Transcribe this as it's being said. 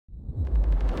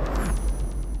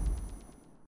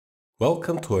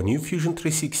Welcome to a new Fusion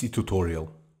 360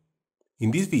 tutorial. In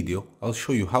this video, I'll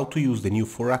show you how to use the new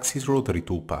 4-axis rotary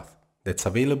toolpath that's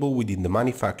available within the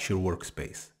Manufacture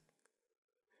workspace.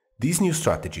 This new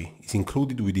strategy is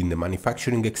included within the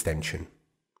manufacturing extension.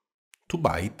 To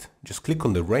buy it, just click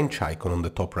on the wrench icon on the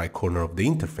top right corner of the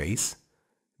interface,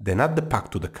 then add the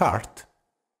pack to the cart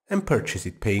and purchase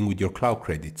it paying with your cloud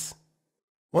credits.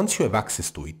 Once you have access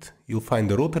to it, you'll find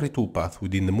the rotary toolpath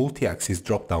within the multi-axis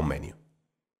drop-down menu.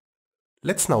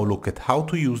 Let's now look at how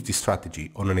to use this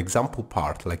strategy on an example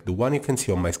part like the one you can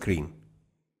see on my screen.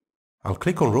 I'll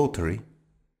click on Rotary,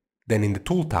 then in the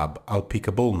Tool tab I'll pick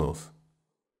a ball nose.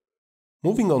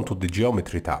 Moving on to the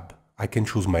Geometry tab, I can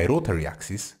choose my rotary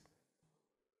axis,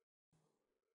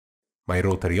 my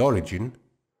rotary origin,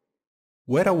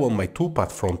 where I want my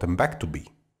toolpath front and back to be,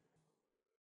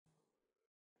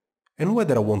 and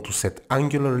whether I want to set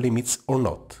angular limits or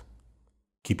not.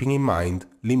 Keeping in mind,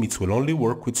 limits will only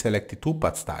work with selected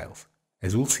toolpath styles,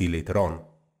 as we'll see later on.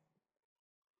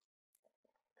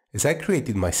 As I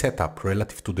created my setup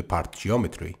relative to the part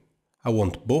geometry, I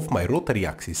want both my rotary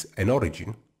axis and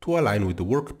origin to align with the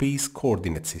workpiece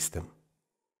coordinate system.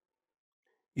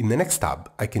 In the next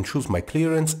tab, I can choose my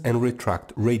clearance and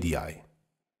retract radii.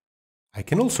 I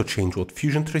can also change what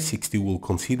Fusion 360 will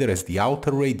consider as the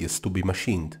outer radius to be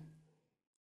machined.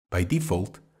 By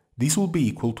default, this will be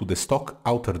equal to the stock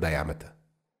outer diameter.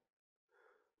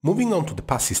 Moving on to the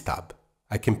Passes tab,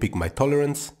 I can pick my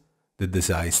tolerance, the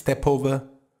desired step over,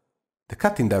 the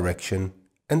cutting direction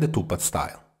and the toolpath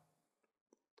style.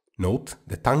 Note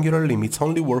that angular limits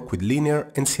only work with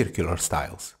linear and circular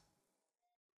styles.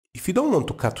 If you don't want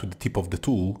to cut with the tip of the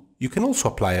tool, you can also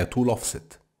apply a tool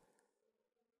offset.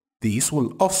 This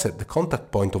will offset the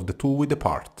contact point of the tool with the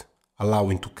part,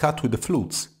 allowing to cut with the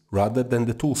flutes rather than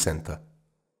the tool center.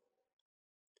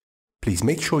 Please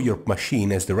make sure your machine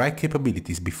has the right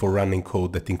capabilities before running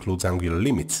code that includes angular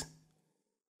limits.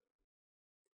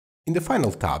 In the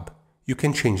final tab, you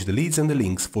can change the leads and the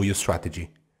links for your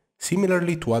strategy,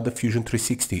 similarly to other Fusion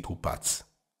 360 toolpaths.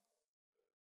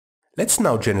 Let's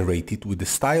now generate it with the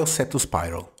style set to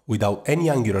spiral, without any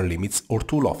angular limits or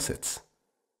tool offsets.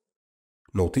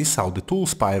 Notice how the tool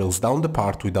spirals down the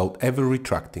part without ever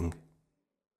retracting.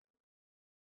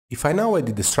 If I now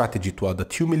edit the strategy to add a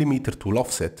 2mm tool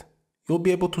offset, you'll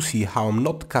be able to see how I'm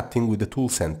not cutting with the tool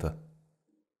center.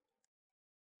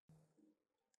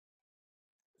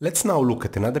 Let's now look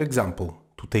at another example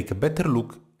to take a better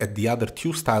look at the other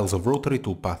two styles of rotary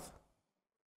toolpath.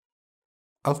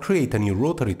 I'll create a new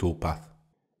rotary toolpath,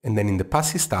 and then in the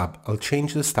Passes tab I'll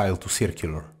change the style to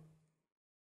circular.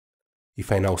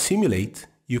 If I now simulate,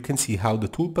 you can see how the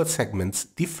toolpath segments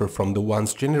differ from the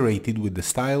ones generated with the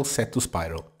style set to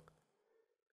spiral.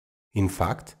 In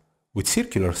fact, with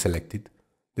circular selected,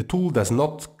 the tool does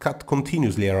not cut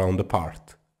continuously around the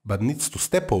part, but needs to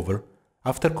step over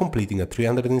after completing a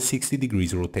 360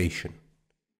 degrees rotation.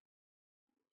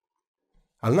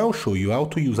 I'll now show you how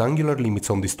to use angular limits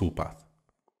on this toolpath.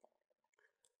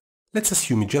 Let's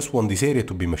assume you just want this area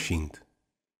to be machined.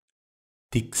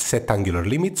 Tick Set Angular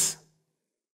Limits,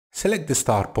 select the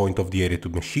start point of the area to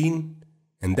machine,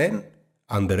 and then,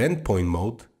 under Endpoint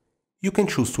mode, you can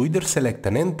choose to either select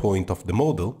an endpoint of the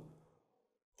model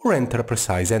or enter a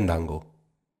precise end angle.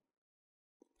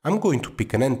 I'm going to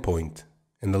pick an endpoint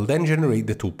and I'll then generate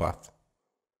the toolpath.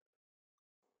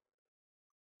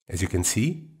 As you can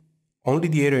see, only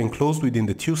the area enclosed within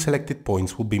the two selected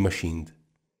points will be machined.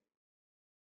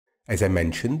 As I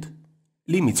mentioned,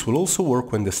 limits will also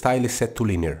work when the style is set to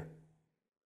linear.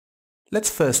 Let's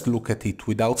first look at it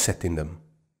without setting them.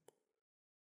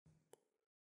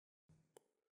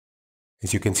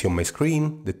 As you can see on my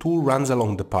screen, the tool runs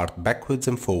along the part backwards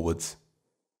and forwards.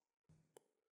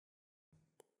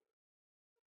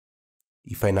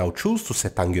 If I now choose to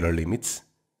set angular limits,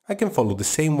 I can follow the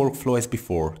same workflow as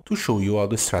before to show you how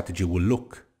the strategy will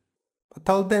look. But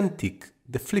I'll then tick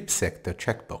the Flip Sector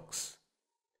checkbox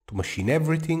to machine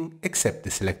everything except the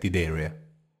selected area.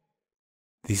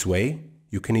 This way,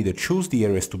 you can either choose the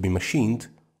areas to be machined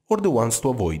or the ones to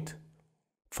avoid,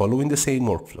 following the same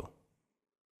workflow.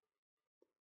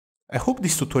 I hope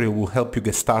this tutorial will help you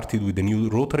get started with the new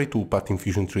rotary toolpath in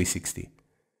Fusion 360.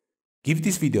 Give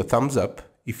this video a thumbs up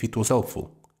if it was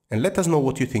helpful, and let us know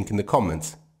what you think in the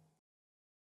comments.